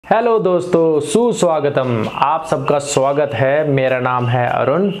Hello दोस्तों, सुस्वागतम। आप सबका स्वागत है। मेरा नाम है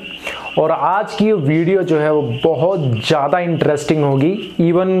अरुण और आज की वीडियो जो है वो बहुत ज़्यादा इंटरेस्टिंग होगी।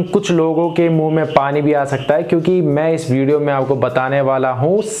 इवन कुछ लोगों के मुंह में पानी भी आ सकता है क्योंकि मैं इस वीडियो में आपको बताने वाला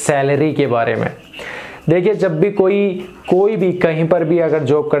हूँ सैलरी के बारे में। देखिए, जब भी कोई भी कहीं पर भी अगर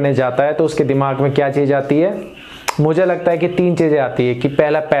जॉब करने जाता है तो उसके दिमाग में क्या चीज़ आती है? मुझे लगता है कि तीन चीज़ें आती है कि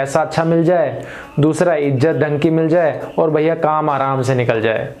पहला पैसा अच्छा मिल जाए, दूसरा इज्जत ढंग की मिल जाए और भैया काम आराम से निकल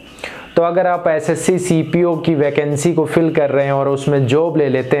जाए। तो अगर आप SSC CPO की वैकेंसी को फिल कर रहे हैं और उसमें जॉब ले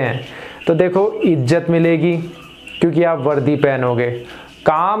लेते हैं तो देखो, इज्जत मिलेगी क्योंकि आप वर्दी पहनोगे,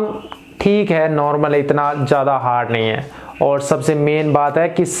 काम ठीक है, नॉर्मल है, इतना ज़्यादा हार्ड नहीं है, और सबसे मेन बात है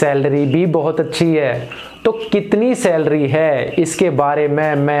कि सैलरी भी बहुत अच्छी है। तो कितनी सैलरी है इसके बारे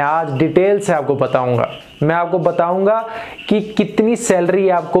में मैं आज डिटेल से आपको बताऊंगा। मैं आपको बताऊंगा कि कितनी सैलरी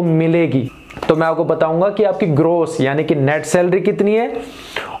आपको मिलेगी, तो मैं आपको बताऊंगा कि आपकी ग्रोस यानी कि नेट सैलरी कितनी है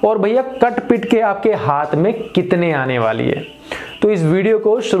और भैया कट पिट के आपके हाथ में कितने आने वाली है। तो इस वीडियो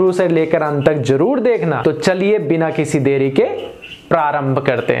को शुरू से लेकर अंत तक जरूर देखना। तो चलिए बिना किसी देरी के प्रारंभ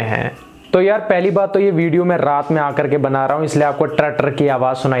करते हैं। तो यार, पहली बात तो ये वीडियो मैं रात में आकर के बना रहा हूँ, इसलिए आपको ट्रैक्टर की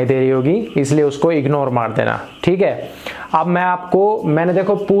आवाज़ सुनाई दे रही होगी, इसलिए उसको इग्नोर मार देना, ठीक है। अब मैंने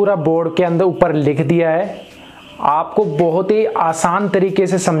देखो पूरा बोर्ड के अंदर ऊपर लिख दिया है। आपको बहुत ही आसान तरीके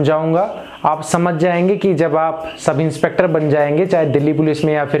से समझाऊंगा, आप समझ जाएंगे कि जब आप सब इंस्पेक्टर बन जाएंगे, चाहे दिल्ली पुलिस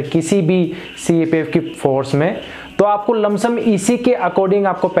में या फिर किसी भी CAPF की फोर्स में, तो आपको लमसम इसी के अकॉर्डिंग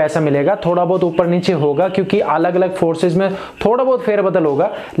आपको पैसा मिलेगा। थोड़ा बहुत ऊपर नीचे होगा क्योंकि अलग अलग फोर्सेस में थोड़ा बहुत फेरबदल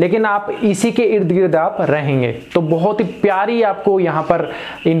होगा, लेकिन आप इसी के इर्द गिर्द आप रहेंगे। तो बहुत ही प्यारी आपको यहाँ पर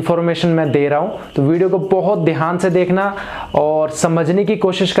इंफॉर्मेशन मैं दे रहा हूँ, तो वीडियो को बहुत ध्यान से देखना और समझने की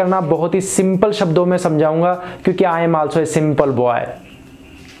कोशिश करना। बहुत ही सिंपल शब्दों में समझाऊंगा क्योंकि I am also a simple boy.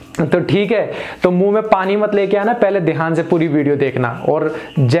 तो ठीक है, तो मुंह में पानी मत लेके आना, पहले ध्यान से पूरी वीडियो देखना और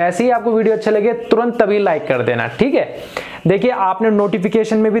जैसे ही आपको वीडियो अच्छा लगे तुरंत तभी लाइक कर देना, ठीक है। देखिए, आपने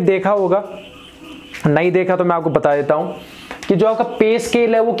नोटिफिकेशन में भी देखा होगा, नहीं देखा तो मैं आपको बता देता हूं कि जो आपका पे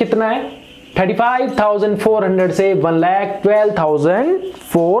स्केल है वो कितना है, 35,400 से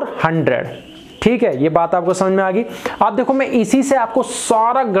 1,12,400, ठीक है। ये बात आपको समझ में आ गई। आप देखो, मैं इसी से आपको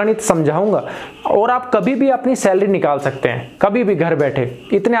सारा गणित समझाऊंगा और आप कभी भी अपनी सैलरी निकाल सकते हैं, कभी भी घर बैठे,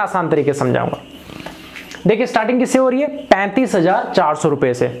 इतने आसान तरीके से समझाऊंगा। देखिए, स्टार्टिंग किससे हो रही है? 35,400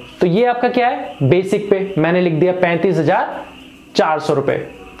 रुपए से। तो ये आपका क्या है? बेसिक पे मैंने लिख दिया 35,400 रुपए।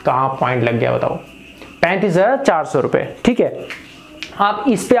 कहां पॉइंट लग गया बताओ? 35,400 रुपए, ठीक है। आप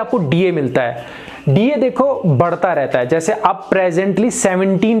इस पे आपको DA मिलता है। DA देखो बढ़ता रहता है, जैसे अब प्रेजेंटली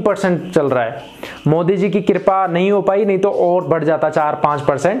 17% चल रहा है। मोदी जी की कृपा नहीं हो पाई, नहीं तो और बढ़ जाता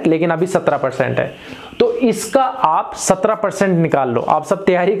 4-5%, लेकिन अभी 17% है। तो इसका आप 17% निकाल लो। आप सब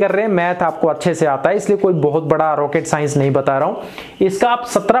तैयारी कर रहे हैं, मैथ आपको अच्छे से आता है, इसलिए कोई बहुत बड़ा रॉकेट साइंस नहीं बता रहा हूं। इसका आप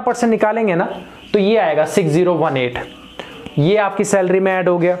 17% निकालेंगे ना, तो ये आएगा 6018। ये आपकी सैलरी में ऐड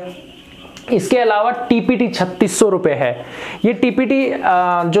हो गया। इसके अलावा TPT 3600 रुपए है। ये TPT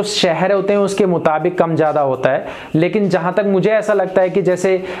जो शहर होते हैं उसके मुताबिक कम ज़्यादा होता है, लेकिन जहाँ तक मुझे ऐसा लगता है कि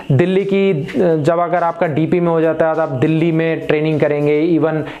जैसे दिल्ली की, जब अगर आपका DP में हो जाता है तो आप दिल्ली में ट्रेनिंग करेंगे,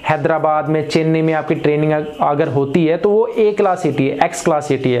 इवन हैदराबाद में, चेन्नई में आपकी ट्रेनिंग अगर होती है तो वो A क्लास सिटी है, X क्लास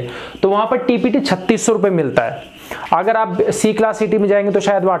सिटी है, तो वहाँ पर TPT 3600 रुपये मिलता है। अगर आप C क्लास सिटी में जाएंगे तो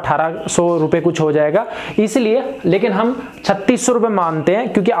शायद वह 1800 रुपये कुछ हो जाएगा, इसलिए, लेकिन हम 3600 रुपये मानते हैं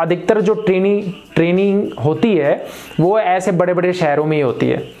क्योंकि अधिकतर जो ट्रेनिंग होती है वो ऐसे बड़े बड़े शहरों में ही होती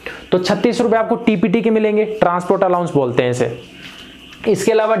है। तो 3600 रुपये आपको TPT के मिलेंगे, ट्रांसपोर्ट अलाउंस बोलते हैं इसे।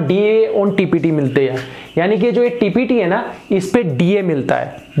 इसके अलावा DA ऑन TPT मिलते हैं, यानी कि जो ये TPT है ना, इस पे DA मिलता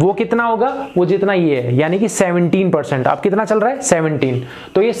है। वो कितना होगा? वो जितना ये है, यानी कि 17%। आप कितना चल रहा है? 17,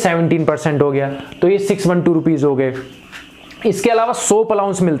 तो ये 17% हो गया, तो ये 612 रुपीज हो गए। इसके अलावा सोप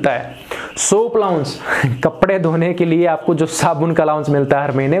अलाउंस मिलता है। सोप अलाउंस कपड़े धोने के लिए आपको जो साबुन का अलाउंस मिलता है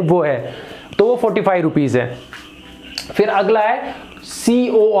हर महीने, वो है, तो वो 45 रुपीज है। फिर अगला है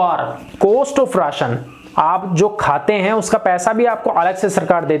COR, कॉस्ट ऑफ राशन। आप जो खाते हैं उसका पैसा भी आपको अलग से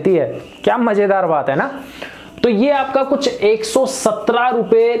सरकार देती है। क्या मजेदार बात है ना। तो ये आपका कुछ 117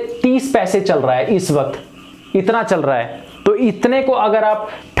 रुपये 30 पैसे चल रहा है इस वक्त, इतना चल रहा है। तो इतने को अगर आप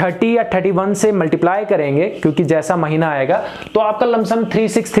 30 या 31 से मल्टीप्लाई करेंगे, क्योंकि जैसा महीना आएगा, तो आपका लमसम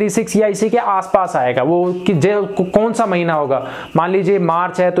 3636 या इसी के आसपास आएगा। वो कि कौन सा महीना होगा, मान लीजिए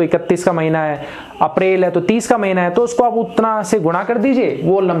मार्च है तो 31 का महीना है, अप्रैल है तो 30 का महीना है, तो उसको आप उतना से गुणा कर दीजिए,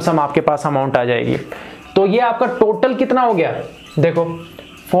 वो लमसम आपके पास अमाउंट आ जाएगी। तो ये आपका टोटल कितना हो गया? देखो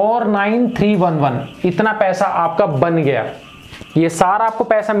 49311, इतना पैसा आपका बन गया। ये सारा आपको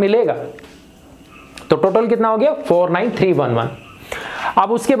पैसा मिलेगा, तो टोटल कितना हो गया? 49311।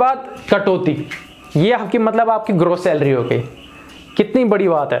 अब उसके बाद कटौती, ये आपकी मतलब आपकी ग्रोस सैलरी हो गई। कितनी बड़ी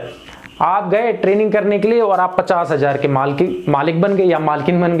बात है, आप गए ट्रेनिंग करने के लिए और आप 50,000 के मालिक बन गए या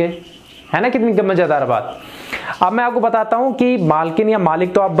मालकिन बन गए, है ना, कितनी मजेदार बात। अब मैं आपको बताता हूं कि मालकिन या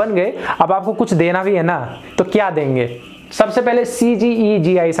मालिक तो आप बन गए, अब आपको कुछ देना भी है ना, तो क्या देंगे। सबसे पहले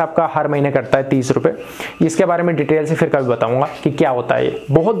CGEGIS आपका हर महीने करता है 30 रुपए, इसके बारे में डिटेल से फिर कभी बताऊंगा कि क्या होता है, ये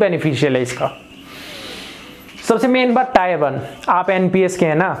बहुत बेनिफिशियल है इसका। सबसे मेन बात टायर 1, आप NPS के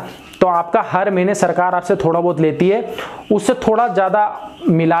हैं ना, तो आपका हर महीने सरकार आपसे थोड़ा बहुत लेती है, उससे थोड़ा ज़्यादा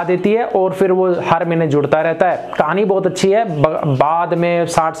मिला देती है और फिर वो हर महीने जुड़ता रहता है। कहानी बहुत अच्छी है, बाद में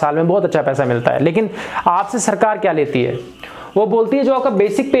 60 साल में बहुत अच्छा पैसा मिलता है। लेकिन आपसे सरकार क्या लेती है, वो बोलती है जो आपका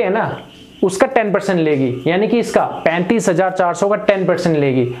बेसिक पे है ना उसका 10% लेगी, यानी कि इसका 35,400 का 10%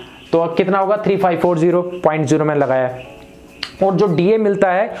 लेगी, तो कितना होगा 3540.0 में लगाया है। और जो DA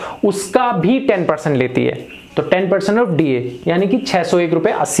मिलता है उसका भी 10% लेती है, तो 10% ऑफ DA यानी कि 601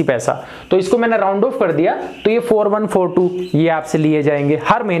 रुपये 80 पैसा। तो इसको मैंने राउंड ऑफ कर दिया, तो ये 4142 ये आपसे लिए जाएंगे,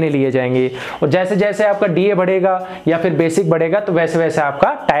 हर महीने लिए जाएंगे। और जैसे जैसे आपका DA बढ़ेगा या फिर बेसिक बढ़ेगा तो वैसे वैसे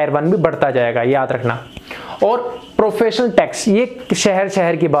आपका टायर 1 भी बढ़ता जाएगा, याद रखना। और प्रोफेशनल टैक्स, ये शहर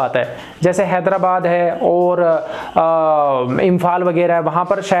शहर की बात है, जैसे हैदराबाद है और इम्फाल वगैरह है, वहाँ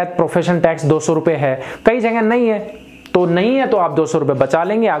पर शायद प्रोफेशनल टैक्स 200 रुपये है, कई जगह नहीं है, तो नहीं है तो आप 200 रुपये बचा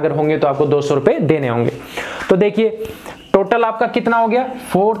लेंगे, अगर होंगे तो आपको 200 रुपये देने होंगे। तो देखिए टोटल आपका कितना हो गया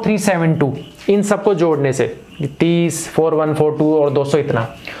 4372, इन सबको जोड़ने से 30, 4142 और 200 इतना।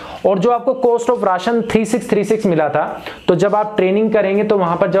 और जो आपको कॉस्ट ऑफ राशन 3636 मिला था, तो जब आप ट्रेनिंग करेंगे तो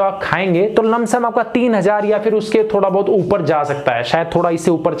वहां पर जब आप खाएंगे तो लमसम आपका 3000 या फिर उसके थोड़ा बहुत ऊपर जा सकता है, शायद थोड़ा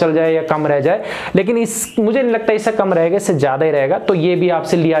इससे ऊपर चल जाए या कम रह जाए, लेकिन मुझे नहीं लगता इससे कम रहेगा, इससे ज्यादा ही रहेगा। तो ये भी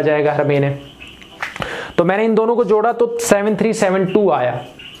आपसे लिया जाएगा हर महीने। तो मैंने इन दोनों को जोड़ा तो 7372 आया।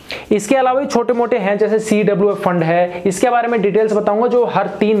 इसके अलावा छोटे मोटे हैं जैसे CWF फंड है, इसके बारे में डिटेल्स बताऊंगा, जो हर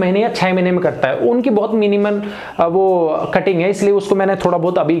 3 महीने या 6 महीने में कटता है, उनकी बहुत मिनिमम वो कटिंग है, इसलिए उसको मैंने थोड़ा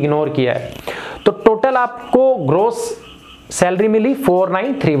बहुत अभी इग्नोर किया है। तो टोटल आपको ग्रोस सैलरी मिली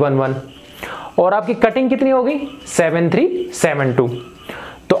 49311 और आपकी कटिंग कितनी होगी 7372।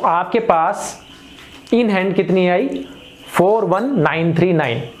 तो आपके पास इन हैंड कितनी आई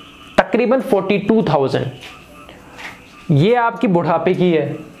 41939, तकरीबन 42,000। ये आपकी बुढ़ापे की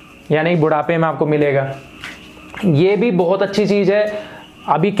है, यानी बुढ़ापे में आपको मिलेगा। ये भी बहुत अच्छी चीज है,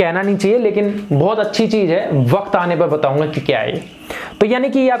 अभी कहना नहीं चाहिए लेकिन बहुत अच्छी चीज है, वक्त आने पर बताऊंगा कि क्या है। तो यानी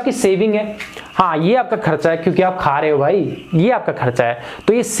कि ये आपकी सेविंग है, हाँ ये आपका खर्चा है क्योंकि आप खा रहे हो भाई, ये आपका खर्चा है,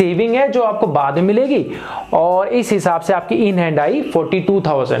 तो ये सेविंग है जो आपको बाद में मिलेगी। और इस हिसाब से आपकी इन हैंड आई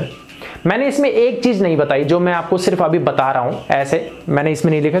 42,000। मैंने इसमें एक चीज नहीं बताई जो मैं आपको सिर्फ अभी बता रहा हूं, ऐसे मैंने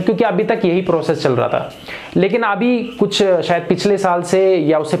इसमें नहीं लिखा क्योंकि अभी तक यही प्रोसेस चल रहा था। लेकिन अभी कुछ शायद पिछले साल से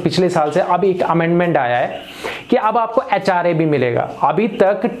या उससे पिछले साल से अभी एक अमेंडमेंट आया है कि अब आपको HRA भी मिलेगा। अभी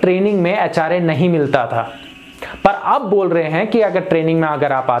तक ट्रेनिंग में HRA नहीं मिलता था, पर अब बोल रहे हैं कि अगर ट्रेनिंग में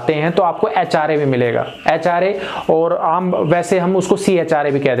अगर आप आते हैं तो आपको HRA भी मिलेगा। HRA और आम वैसे हम उसको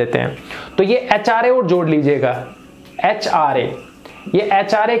CHRA भी कह देते हैं, तो ये HRA और जोड़ लीजिएगा HRA। ये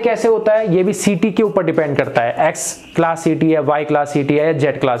HRA कैसे होता है, ये भी CT के ऊपर डिपेंड करता है, X क्लास CT है, Y क्लास CT है या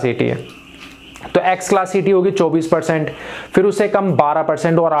Z क्लास CT है। तो X क्लास CT होगी 24%, फिर उससे कम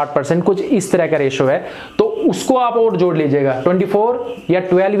 12% और 8%, कुछ इस तरह का रेशो है। तो उसको आप और जोड़ लीजिएगा 24 या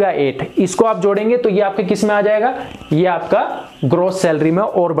 12 या 8, इसको आप जोड़ेंगे तो ये आपके किस में आ जाएगा, ये आपका ग्रॉस सैलरी में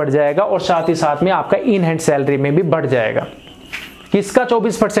और बढ़ जाएगा और साथ ही साथ में आपका इन हैंड सैलरी में भी बढ़ जाएगा। किसका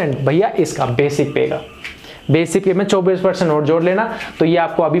 24%, भैया इसका बेसिक पे का, बेसिक पे में 24% और जोड़ लेना, तो ये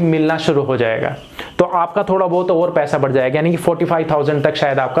आपको अभी मिलना शुरू हो जाएगा। तो आपका थोड़ा बहुत और पैसा बढ़ जाएगा, यानी कि 45,000 तक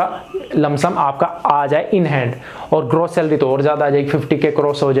शायद आपका लमसम आपका आ जाए इन हैंड, और ग्रॉस सैलरी तो और ज्यादा आ जाएगी, 50 के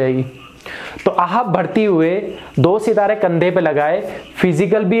क्रॉस हो जाएगी। तो आप बढ़ती हुए 2 सितारे कंधे पे लगाए,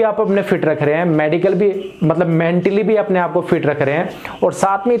 फिजिकल भी आप अपने फिट रख रहे हैं, मेडिकल भी मतलब मेंटली भी अपने आप को फिट रख रहे हैं, और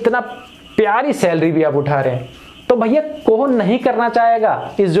साथ में इतना प्यारी सैलरी भी आप उठा रहे हैं। तो भैया कौन नहीं करना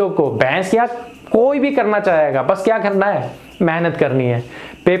चाहेगा इस जॉब को, भैंस क्या कोई भी करना चाहेगा। बस क्या करना है, मेहनत करनी है,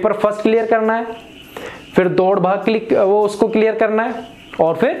 पेपर फर्स्ट क्लियर करना है, फिर दौड़ भाग वो उसको क्लियर करना है,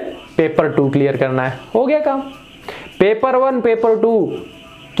 और फिर पेपर 2 क्लियर करना है, हो गया काम। पेपर 1 पेपर 2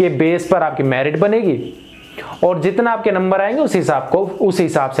 के बेस पर आपकी मेरिट बनेगी, और जितना आपके नंबर आएंगे उस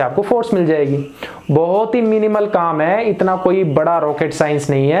हिसाब से आपको फोर्स मिल जाएगी। बहुत ही मिनिमल काम है, इतना कोई बड़ा रॉकेट साइंस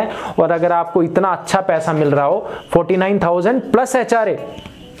नहीं है। और अगर आपको इतना अच्छा पैसा मिल रहा हो 49,000 प्लस HRA,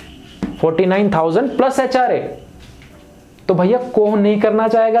 49,000 प्लस HRA, तो भैया कौन नहीं करना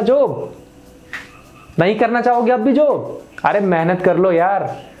चाहेगा जॉब, नहीं करना चाहोगे आप भी जॉब? अरे मेहनत कर लो यार,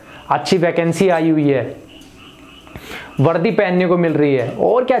 अच्छी वैकेंसी आई हुई है, वर्दी पहनने को मिल रही है,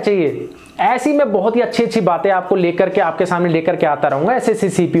 और क्या चाहिए। ऐसी मैं बहुत ही अच्छी अच्छी बातें आपको लेकर के आपके सामने लेकर के आता रहूंगा SSC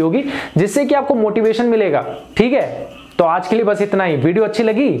CPO की, जिससे कि आपको मोटिवेशन मिलेगा। ठीक है, तो आज के लिए बस इतना ही। वीडियो अच्छी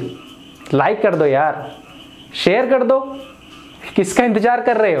लगी लाइक कर दो यार, शेयर कर दो, किसका इंतजार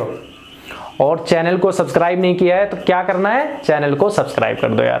कर रहे हो? और चैनल को सब्सक्राइब नहीं किया है तो क्या करना है, चैनल को सब्सक्राइब कर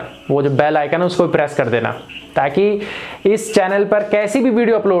दो यार, वो जो बेल आइकन है उसको प्रेस कर देना, ताकि इस चैनल पर कैसी भी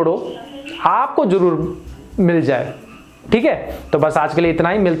वीडियो अपलोड हो आपको जरूर मिल जाए। ठीक है, तो बस आज के लिए इतना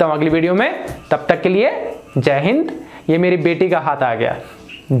ही, मिलता हूं अगली वीडियो में। तब तक के लिए जय हिंद। ये मेरी बेटी का हाथ आ गया।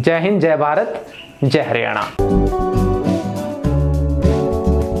 जय हिंद, जय भारत, जय हरियाणा।